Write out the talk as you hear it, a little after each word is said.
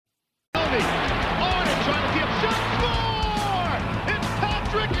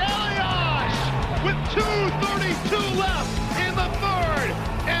Patrick Elias with 2:32 left in the third,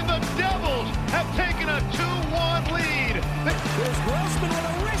 and the Devils have taken a 2-1 lead. Here's Grossman with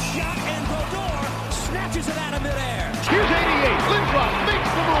a wrist shot, and Brodeur snatches it out of midair. Here's 88. Lindros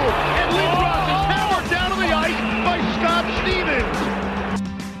makes the move, and Lindros is hammered down to the ice by Scott Stevens.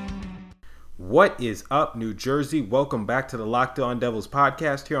 What is up, New Jersey? Welcome back to the Locked On Devils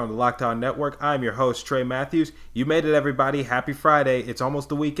podcast here on the Locked On Network. I'm your host, Trey Matthews. You made it, everybody. Happy Friday. It's almost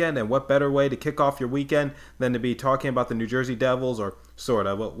the weekend, and what better way to kick off your weekend than to be talking about the New Jersey Devils, or sort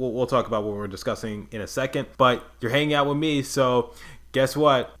of. We'll talk about what we're discussing in a second, but you're hanging out with me, so guess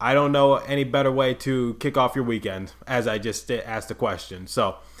what? I don't know any better way to kick off your weekend, as I just asked the question.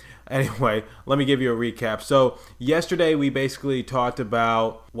 So anyway, let me give you a recap. So yesterday we basically talked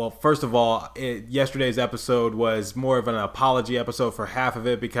about, well, first of all, yesterday's episode was more of an apology episode for half of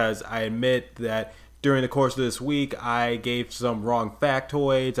it, because I admit that during the course of this week, I gave some wrong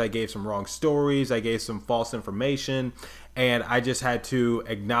factoids, I gave some wrong stories, I gave some false information, and I just had to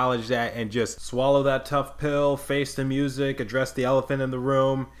acknowledge that and just swallow that tough pill, face the music, address the elephant in the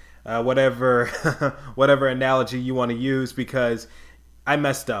room, whatever analogy you want to use, because I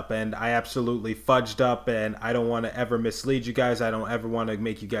messed up and I absolutely fudged up, and I don't want to ever mislead you guys. I don't ever want to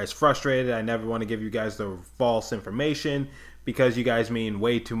make you guys frustrated. I never want to give you guys the false information, because you guys mean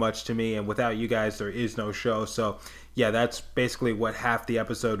way too much to me, and without you guys there is no show. So yeah, that's basically what half the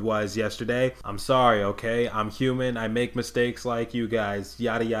episode was yesterday. I'm sorry, okay? I'm human. I make mistakes like you guys,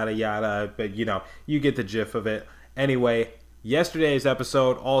 yada yada yada, but you get the gist of it. Anyway, yesterday's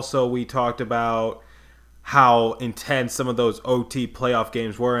episode also, we talked about how intense some of those OT playoff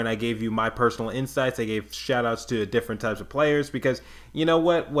games were, and I gave you my personal insights. I gave shout outs to different types of players, because you know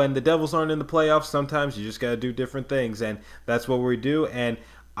what, when the Devils aren't in the playoffs, sometimes you just got to do different things, and that's what we do. And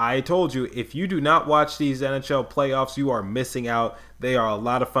I told you, if you do not watch these NHL playoffs, you are missing out. They are a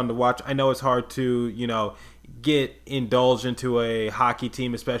lot of fun to watch. I know it's hard to get indulged into a hockey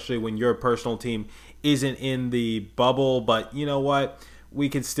team, especially when your personal team isn't in the bubble, but you know what, we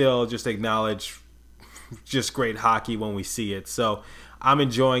can still just acknowledge just great hockey when we see it. So I'm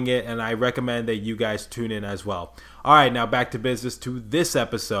enjoying it, and I recommend that you guys tune in as well. All right, now back to business, to this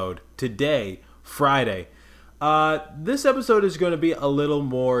episode. Today, Friday. This episode is going to be a little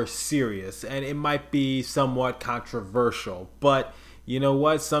more serious, and it might be somewhat controversial, but you know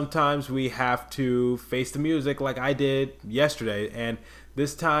what? Sometimes we have to face the music like I did yesterday, and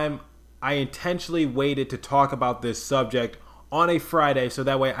this time I intentionally waited to talk about this subject on a Friday, so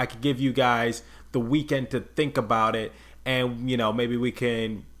that way I could give you guys the weekend to think about it, and maybe we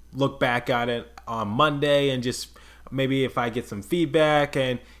can look back at it on Monday, and just maybe if I get some feedback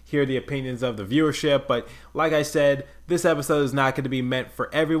and hear the opinions of the viewership. But like I said, this episode is not going to be meant for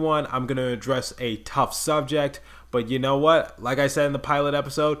everyone. I'm going to address a tough subject, but you know what, like I said in the pilot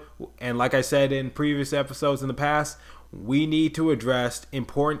episode, and like I said in previous episodes in the past, we need to address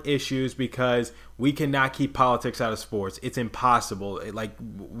important issues, because we cannot keep politics out of sports. It's impossible.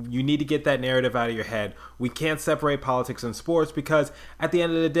 You need to get that narrative out of your head. We can't separate politics and sports, because at the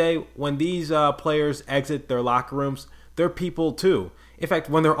end of the day, when these players exit their locker rooms, they're people too. In fact,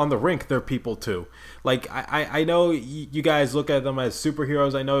 when they're on the rink, they're people too. I know you guys look at them as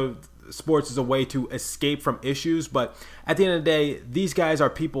superheroes. I know sports is a way to escape from issues, but at the end of the day, these guys are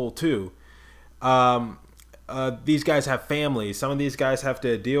people too. These guys have families. Some of these guys have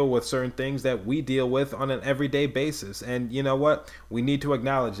to deal with certain things that we deal with on an everyday basis. And you know what? We need to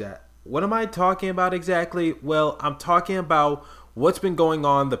acknowledge that. What am I talking about exactly? Well, I'm talking about what's been going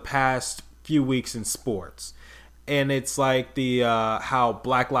on the past few weeks in sports. And it's like how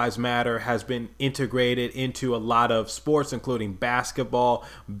Black Lives Matter has been integrated into a lot of sports, including basketball,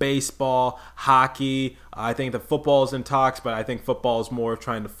 baseball, hockey. I think the football is in talks, but I think football is more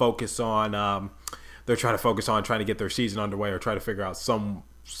trying to focus on they're trying to focus on trying to get their season underway, or try to figure out some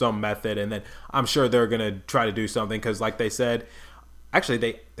method. And then I'm sure they're going to try to do something, because like they said,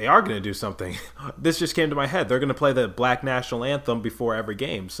 actually they are going to do something. This just came to my head. They're going to play the Black National Anthem before every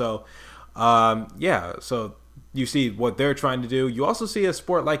game. So, so you see what they're trying to do. You also see a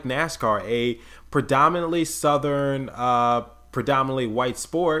sport like NASCAR, a predominantly Southern, predominantly white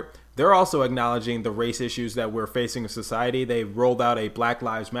sport. They're also acknowledging the race issues that we're facing in society. They rolled out a Black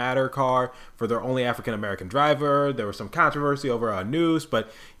Lives Matter car for their only African-American driver. There was some controversy over news, but,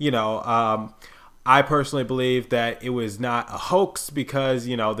 I personally believe that it was not a hoax, because,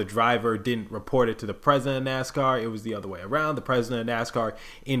 the driver didn't report it to the president of NASCAR. It was the other way around. The president of NASCAR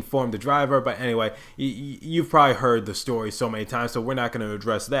informed the driver. But anyway, you've probably heard the story so many times, so we're not going to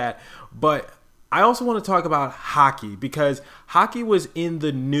address that. But I also want to talk about hockey, because hockey was in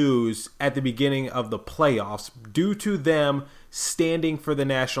the news at the beginning of the playoffs due to them standing for the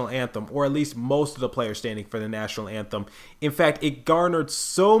national anthem, or at least most of the players standing for the national anthem. In fact, it garnered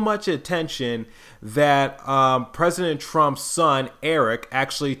so much attention that President Trump's son, Eric,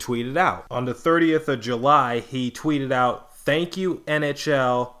 actually tweeted out. On the 30th of July, he tweeted out, "Thank you,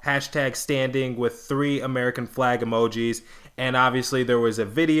 NHL, hashtag standing," with 3 American flag emojis. And obviously there was a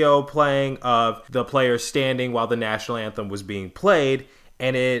video playing of the players standing while the national anthem was being played.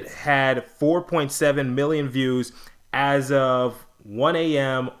 And it had 4.7 million views as of 1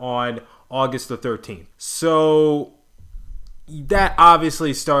 a.m. on August the 13th. So that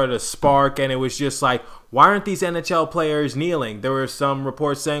obviously started a spark, and it was just like, why aren't these NHL players kneeling? There were some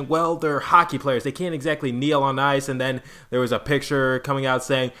reports saying, well, they're hockey players. They can't exactly kneel on ice. And then there was a picture coming out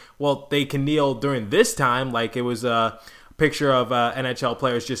saying, well, they can kneel during this time. Like it was a picture of NHL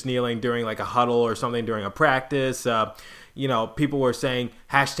players just kneeling during like a huddle or something during a practice. People were saying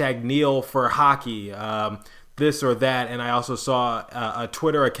hashtag kneel for hockey, this or that. And I also saw a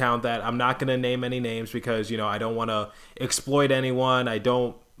Twitter account that I'm not going to name any names because, I don't want to exploit anyone. I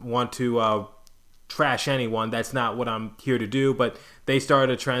don't want to trash anyone. That's not what I'm here to do. But they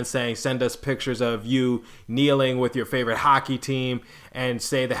started a trend saying, send us pictures of you kneeling with your favorite hockey team and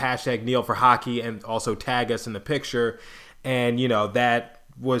say the hashtag kneel for hockey and also tag us in the picture. And, that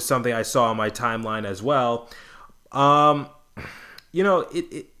was something I saw on my timeline as well.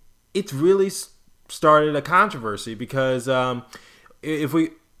 It's really started a controversy because in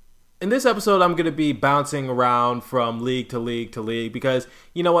this episode, I'm going to be bouncing around from league to league to league because,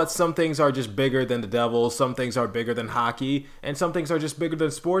 you know what, some things are just bigger than the Devils, some things are bigger than hockey, and some things are just bigger than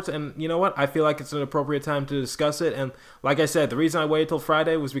sports. And you know what, I feel like it's an appropriate time to discuss it. And like I said, the reason I waited till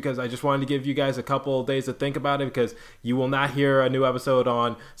Friday was because I just wanted to give you guys a couple of days to think about it because you will not hear a new episode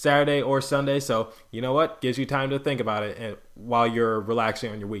on Saturday or Sunday. So you know what, gives you time to think about it while you're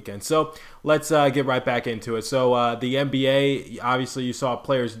relaxing on your weekend. So let's get right back into it. So the NBA, obviously you saw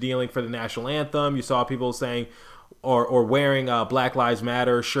players kneeling for the national anthem. You saw people saying or wearing Black Lives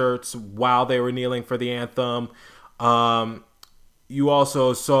Matter shirts while they were kneeling for the anthem. You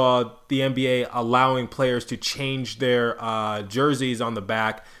also saw the NBA allowing players to change their jerseys on the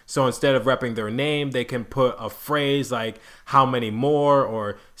back. So instead of repping their name, they can put a phrase like how many more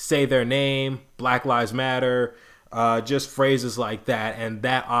or say their name, Black Lives Matter, just phrases like that. And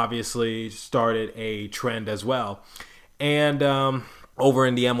that obviously started a trend as well. And over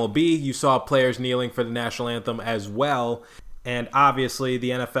in the MLB, you saw players kneeling for the national anthem as well. And obviously,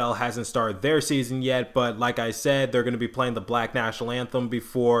 the NFL hasn't started their season yet. But like I said, they're going to be playing the Black National Anthem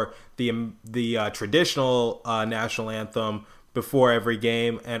before the traditional national anthem before every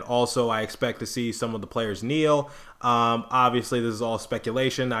game. And also, I expect to see some of the players kneel. Obviously, this is all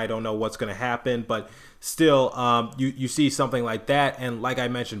speculation. I don't know what's going to happen. But still, you see something like that. And like I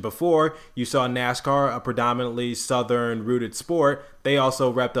mentioned before, you saw NASCAR, a predominantly Southern-rooted sport. They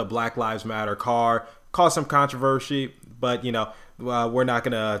also repped a Black Lives Matter car. Caused some controversy, but, we're not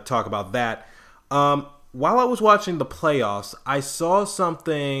going to talk about that. While I was watching the playoffs, I saw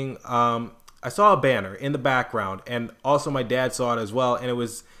something. I saw a banner in the background, and also my dad saw it as well, and it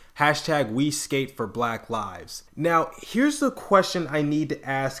was hashtag We Skate for Black Lives. Now, here's the question I need to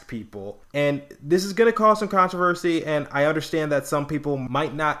ask people, and this is going to cause some controversy, and I understand that some people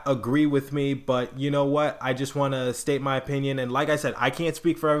might not agree with me, but you know what? I just want to state my opinion, and like I said, I can't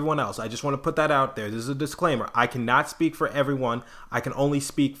speak for everyone else. I just want to put that out there. This is a disclaimer. I cannot speak for everyone. I can only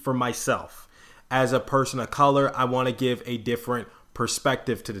speak for myself. As a person of color, I want to give a different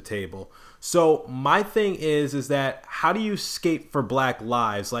perspective to the table. So my thing is that how do you skate for Black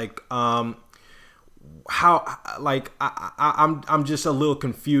lives? Like, I'm just a little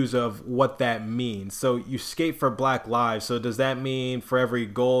confused of what that means. So you skate for Black lives. So does that mean for every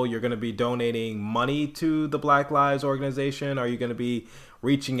goal you're going to be donating money to the Black Lives organization? Are you going to be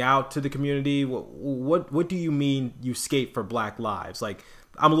reaching out to the community? What do you mean you skate for Black lives? Like,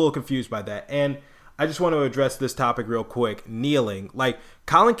 I'm a little confused by that. And I just want to address this topic real quick. Kneeling. Like,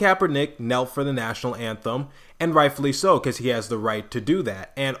 Colin Kaepernick knelt for the national anthem, and rightfully so, because he has the right to do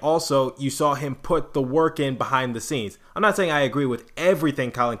that. And also, you saw him put the work in behind the scenes. I'm not saying I agree with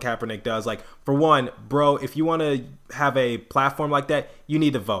everything Colin Kaepernick does. Like, for one, bro, if you want to have a platform like that, you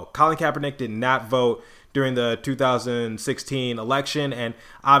need to vote. Colin Kaepernick did not vote during the 2016 election, and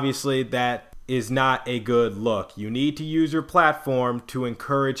obviously that is not a good look. You need to use your platform to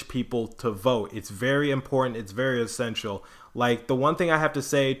encourage people to vote. It's very important. It's very essential. Like, the one thing I have to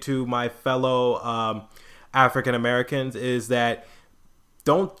say to my fellow African Americans is that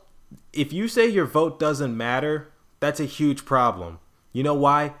if you say your vote doesn't matter, that's a huge problem. You know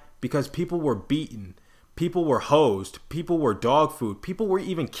why? Because people were beaten. People were hosed. People were dog food. People were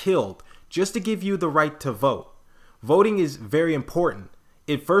even killed just to give you the right to vote. voting is very important.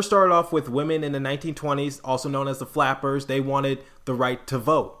 It first started off with women in the 1920s, also known as the flappers. They wanted the right to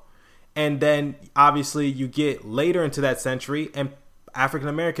vote. And then obviously you get later into that century and African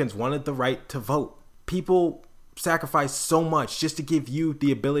Americans wanted the right to vote. People sacrifice so much just to give you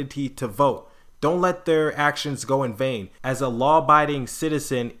the ability to vote. Don't let their actions go in vain. As a law-abiding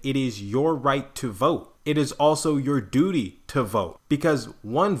citizen, it is your right to vote. It is also your duty to vote, because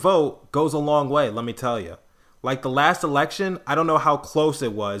one vote goes a long way, let me tell you. Like the last election, I don't know how close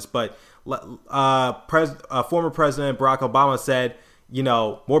it was, but former President Barack Obama said,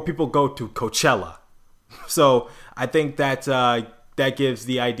 more people go to Coachella. So I think that that gives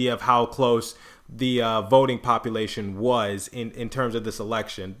the idea of how close the voting population was in terms of this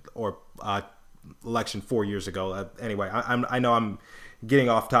election, or election 4 years ago. Anyway, I know I'm getting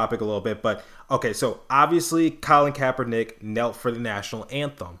off topic a little bit, but okay, so obviously Colin Kaepernick knelt for the national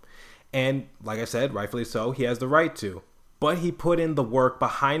anthem. And like I said, rightfully so, he has the right to. But he put in the work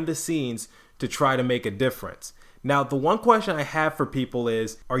behind the scenes to try to make a difference. Now, the one question I have for people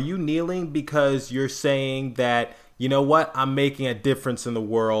is, are you kneeling because you're saying that, you know what, I'm making a difference in the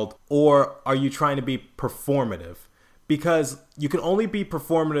world? Or are you trying to be performative? Because you can only be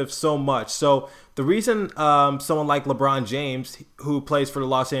performative so much. So the reason someone like LeBron James, who plays for the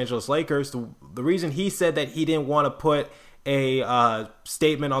Los Angeles Lakers, the reason he said that he didn't want to put a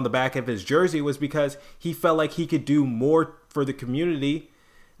statement on the back of his jersey was because he felt like he could do more for the community,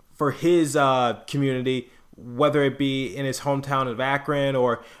 for his community, whether it be in his hometown of Akron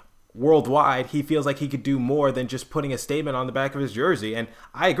or worldwide. He feels like he could do more than just putting a statement on the back of his jersey. And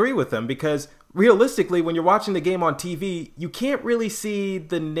I agree with him, because realistically, when you're watching the game on TV, you can't really see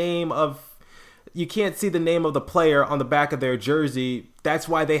the name of the player on the back of their jersey. That's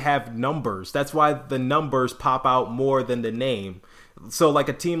why they have numbers. That's why the numbers pop out more than the name. So like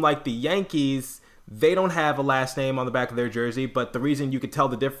a team like the Yankees, they don't have a last name on the back of their jersey, but the reason you could tell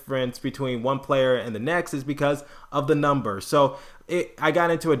the difference between one player and the next is because of the number. So I got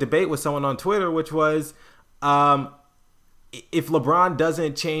into a debate with someone on Twitter, which was, if LeBron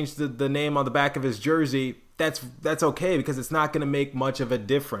doesn't change the name on the back of his jersey, that's okay, because it's not going to make much of a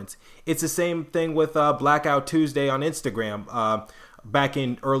difference. It's the same thing with Blackout Tuesday on Instagram back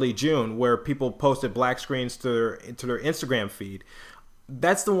in early June, where people posted black screens to their Instagram feed.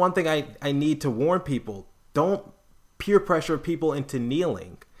 That's the one thing I need to warn people. Don't peer pressure people into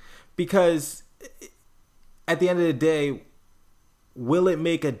kneeling, because at the end of the day, will it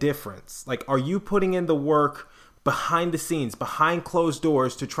make a difference? Like, are you putting in the work behind the scenes, behind closed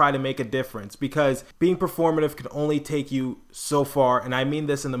doors, to try to make a difference? Because being performative can only take you so far, and I mean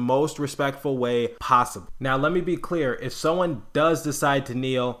this in the most respectful way possible. Now, let me be clear. If someone does decide to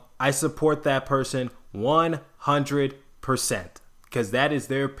kneel, I support that person 100%, because that is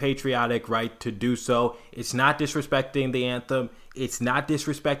their patriotic right to do so. It's not disrespecting the anthem. It's not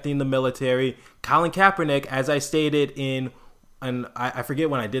disrespecting the military. Colin Kaepernick, as I stated and I forget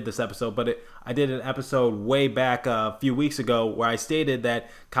when I did this episode, but I did an episode way back a few weeks ago where I stated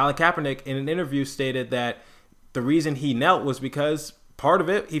that Colin Kaepernick in an interview stated that the reason he knelt was because part of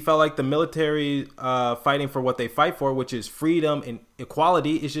it, he felt like the military fighting for what they fight for, which is freedom and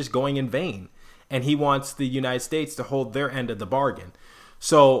equality, is just going in vain. And he wants the United States to hold their end of the bargain.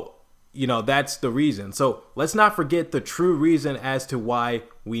 So, that's the reason. So let's not forget the true reason as to why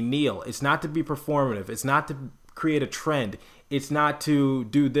we kneel. It's not to be performative. It's not to create a trend. It's not to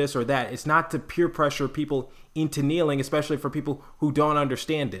do this or that. It's not to peer pressure people into kneeling, especially for people who don't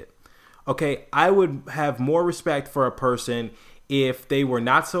understand it. Okay, I would have more respect for a person if they were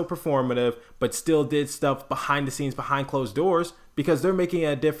not so performative, but still did stuff behind the scenes, behind closed doors, because they're making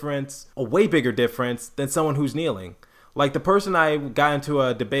a difference, a way bigger difference than someone who's kneeling. Like the person I got into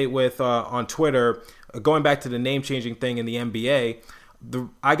a debate with on Twitter, going back to the name-changing thing in the NBA,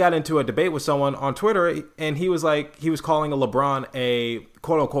 I got into a debate with someone on Twitter, and he was calling a LeBron a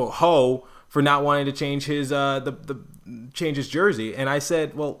quote-unquote hoe for not wanting to change his change his jersey. And I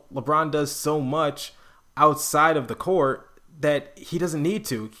said, well, LeBron does so much outside of the court that he doesn't need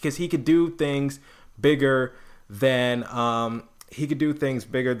to, because he could do things bigger than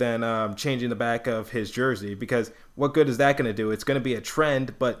changing the back of his jersey. Because what good is that going to do? It's going to be a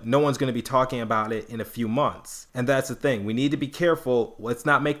trend, but no one's going to be talking about it in a few months. And that's the thing. We need to be careful. Let's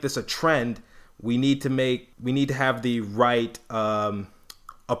not make this a trend. We need to have the right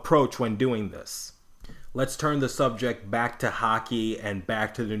approach when doing this. Let's turn the subject back to hockey and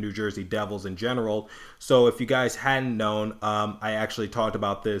back to the New Jersey Devils in general. So if you guys hadn't known, I actually talked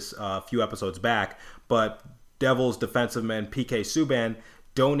about this a few episodes back, but Devils defenseman PK Subban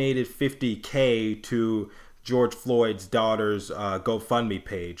donated $50,000 to George Floyd's daughter's GoFundMe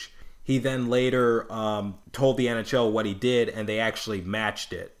page. he then later told the NHL what he did, and they actually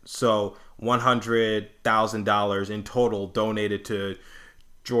matched it. So $100,000 in total donated to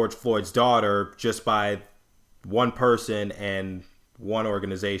George Floyd's daughter just by one person and one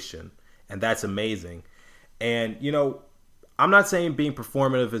organization. And that's amazing. And, you know, I'm not saying being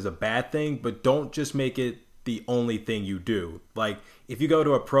performative is a bad thing, but don't just make it the only thing you do. Like, if you go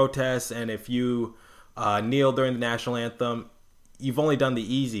to a protest and if you kneel during the national anthem, you've only done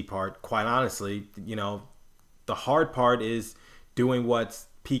the easy part, quite honestly. You know, the hard part is doing what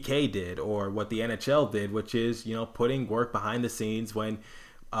PK did or what the NHL did, which is, you know, putting work behind the scenes when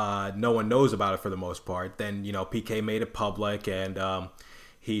no one knows about it for the most part. Then, you know, PK made it public, and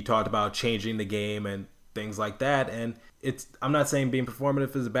he talked about changing the game and things like that. And I'm not saying being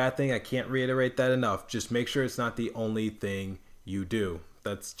performative is a bad thing. I can't reiterate that enough. Just make sure it's not the only thing you do.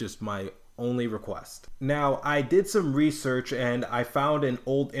 That's just my only request. Now, I did some research and I found an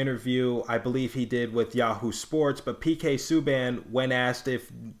old interview I believe he did with Yahoo Sports, but PK Subban, when asked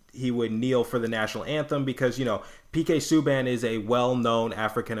if he would kneel for the national anthem, because, you know, PK Subban is a well-known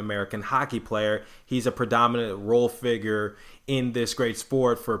African-American hockey player. He's a predominant role figure in this great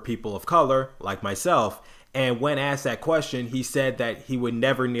sport for people of color, like myself. And when asked that question, he said that he would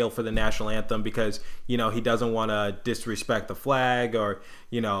never kneel for the national anthem because, you know, he doesn't want to disrespect the flag or,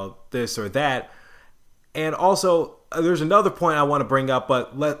 you know, this or that. And also, there's another point I want to bring up,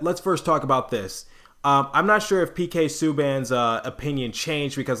 but let's first talk about this. I'm not sure if PK Subban's opinion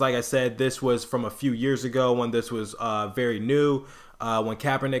changed because, like I said, this was from a few years ago when this was very new, when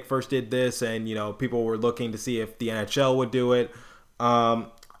Kaepernick first did this, and, you know, people were looking to see if the NHL would do it.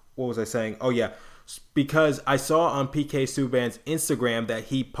 What was I saying? Oh, yeah. Because I saw on PK Subban's Instagram that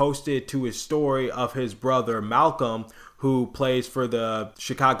he posted to his story of his brother Malcolm, who plays for the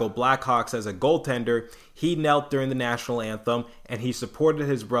Chicago Blackhawks as a goaltender. He knelt during the national anthem and he supported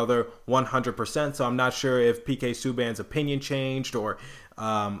his brother 100%. So I'm not sure if PK Subban's opinion changed or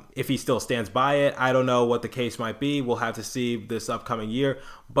if he still stands by it. I don't know what the case might be. We'll have to see this upcoming year.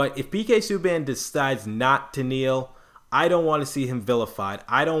 But if PK Subban decides not to kneel, I don't want to see him vilified.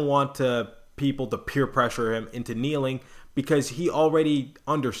 I don't want people to peer pressure him into kneeling because he already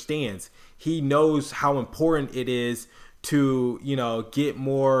understands. He knows how important it is to, you know, get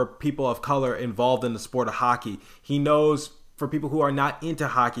more people of color involved in the sport of hockey. He knows for people who are not into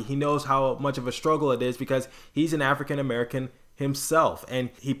hockey, he knows how much of a struggle it is because he's an African American himself.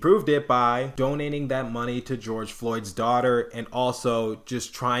 And he proved it by donating that money to George Floyd's daughter and also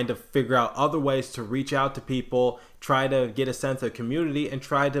just trying to figure out other ways to reach out to people, try to get a sense of community, and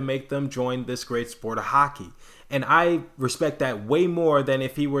try to make them join this great sport of hockey. And I respect that way more than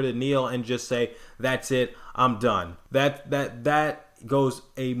if he were to kneel and just say, that's it, I'm done. That goes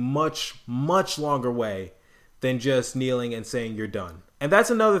a much, much longer way than just kneeling and saying you're done. And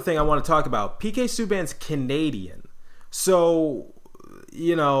that's another thing I want to talk about. PK Subban's Canadian. So,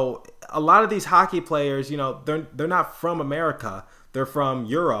 you know, a lot of these hockey players, you know, they're not from America. They're from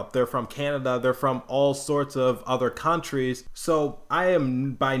Europe. They're from Canada. They're from all sorts of other countries. So I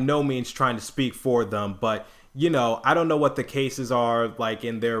am by no means trying to speak for them, but, you know, I don't know what the cases are like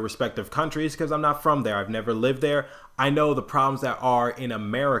in their respective countries because I'm not from there. I've never lived there. I know the problems that are in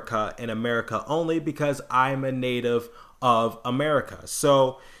America and America only because I'm a native of America.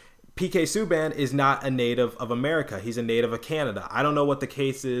 So PK Subban is not a native of America. He's a native of Canada. I don't know what the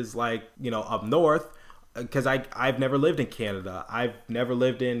case is like, you know, up north because I've never lived in Canada. I've never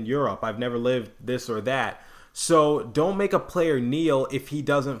lived in Europe. I've never lived this or that. So don't make a player kneel if he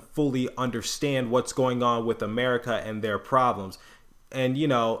doesn't fully understand what's going on with America and their problems. And, you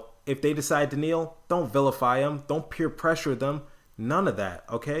know, if they decide to kneel, don't vilify them. Don't peer pressure them. None of that,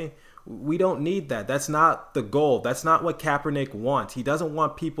 okay? We don't need that. That's not the goal. That's not what Kaepernick wants. He doesn't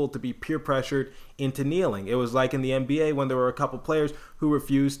want people to be peer pressured into kneeling. It was like in the NBA when there were a couple players who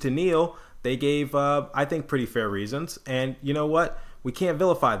refused to kneel. They gave, I think, pretty fair reasons. And you know what? We can't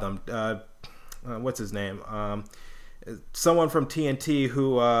vilify them. What's his name? Someone from TNT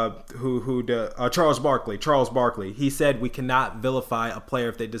Charles Barkley. He said we cannot vilify a player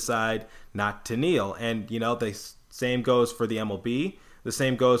if they decide not to kneel. And, you know, the same goes for the MLB. The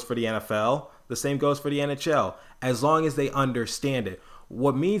same goes for the NFL. The same goes for the NHL. As long as they understand it.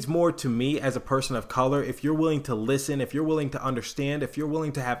 What means more to me as a person of color, if you're willing to listen, if you're willing to understand, if you're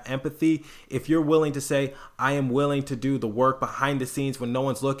willing to have empathy, if you're willing to say, I am willing to do the work behind the scenes when no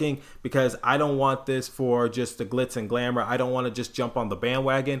one's looking, because I don't want this for just the glitz and glamour. I don't want to just jump on the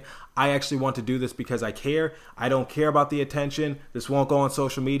bandwagon. I actually want to do this because I care. I don't care about the attention. This won't go on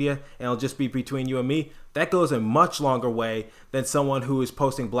social media and it'll just be between you and me. that goes a much longer way than someone who is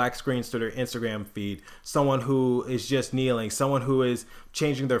posting black screens to their Instagram feed, someone who is just kneeling, someone who is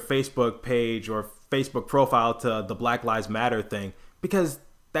changing their Facebook page or Facebook profile to the Black Lives Matter thing, because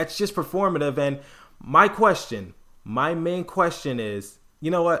that's just performative. And my main question is, you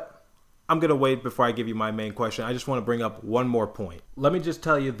know what? I'm going to wait before I give you my main question. I just want to bring up one more point. Let me just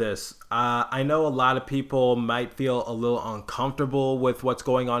tell you this. I know a lot of people might feel a little uncomfortable with what's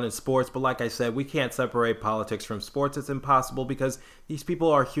going on in sports, but like I said, we can't separate politics from sports. It's impossible because these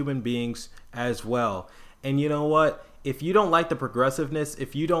people are human beings as well. And you know what? If you don't like the progressiveness,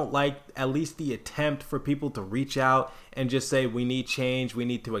 if you don't like at least the attempt for people to reach out and just say, we need change, we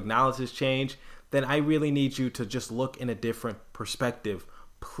need to acknowledge this change, then I really need you to just look in a different perspective.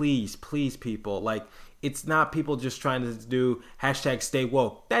 Please, people, like, it's not people just trying to do hashtag stay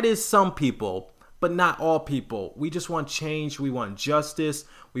woke. That is some people, but not all people. We just want change. We want justice.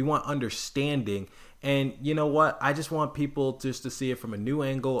 We want understanding. And you know what? I just want people just to see it from a new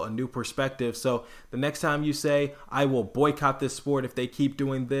angle, a new perspective. So the next time you say, I will boycott this sport if they keep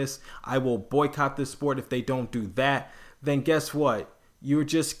doing this, I will boycott this sport if they don't do that, then guess what? You're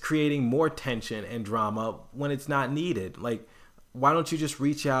just creating more tension and drama when it's not needed. Like, why don't you just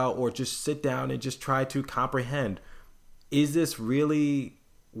reach out or just sit down and just try to comprehend, is this really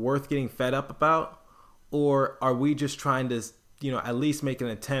worth getting fed up about? Or are we just trying to, at least make an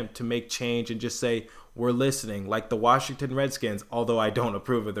attempt to make change and just say, we're listening, like the Washington Redskins, although I don't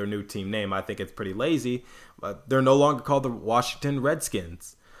approve of their new team name. I think it's pretty lazy, but they're no longer called the Washington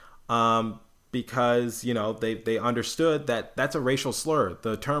Redskins because, they understood that that's a racial slur.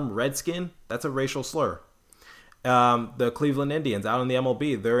 The term Redskin, that's a racial slur. The Cleveland Indians out in the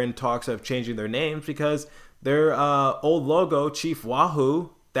MLB, they're in talks of changing their names because their old logo, Chief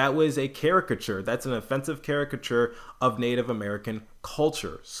Wahoo, that was a caricature. That's an offensive caricature of Native American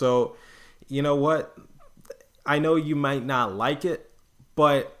culture. So, you know what? I know you might not like it,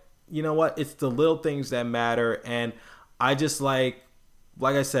 but you know what? It's the little things that matter. And I just like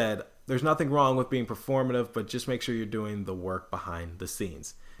I said, there's nothing wrong with being performative, but just make sure you're doing the work behind the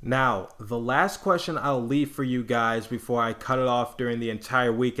scenes. Now, the last question I'll leave for you guys before I cut it off during the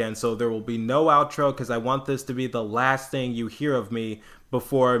entire weekend, so there will be no outro because I want this to be the last thing you hear of me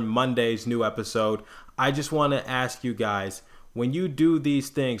before Monday's new episode. I just want to ask you guys, when you do these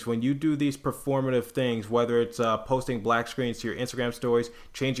things, when you do these performative things, whether it's posting black screens to your Instagram stories,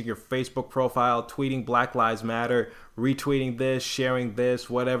 changing your Facebook profile, tweeting Black Lives Matter, retweeting this, sharing this,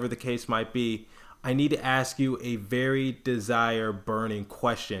 whatever the case might be, I need to ask you a very desire-burning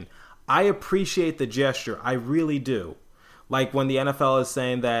question. I appreciate the gesture. I really do. Like when the NFL is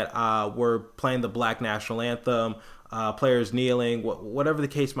saying that we're playing the Black National Anthem, players kneeling, whatever the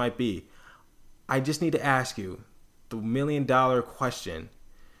case might be. I just need to ask you the $1 million question.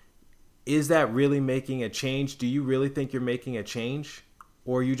 Is that really making a change? Do you really think you're making a change?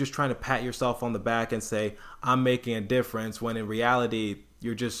 Or are you just trying to pat yourself on the back and say, I'm making a difference, when in reality,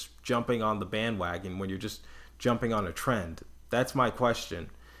 you're just jumping on the bandwagon, when you're just jumping on a trend? That's my question.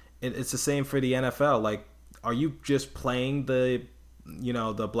 It's the same for the NFL. Like, are you just playing the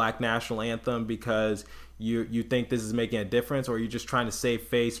Black National Anthem because you think this is making a difference, or are you just trying to save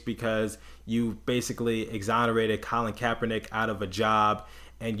face because you basically exonerated Colin Kaepernick out of a job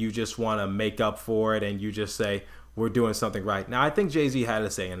and you just want to make up for it and you just say, we're doing something right? Now, I think Jay-Z had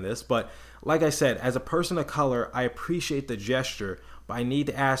a say in this, but like I said, as a person of color, I appreciate the gesture, but I need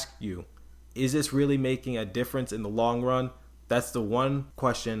to ask you, is this really making a difference in the long run? That's the one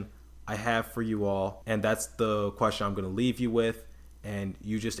question I have for you all, and that's the question I'm going to leave you with, and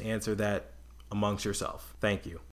you just answer that amongst yourself. Thank you.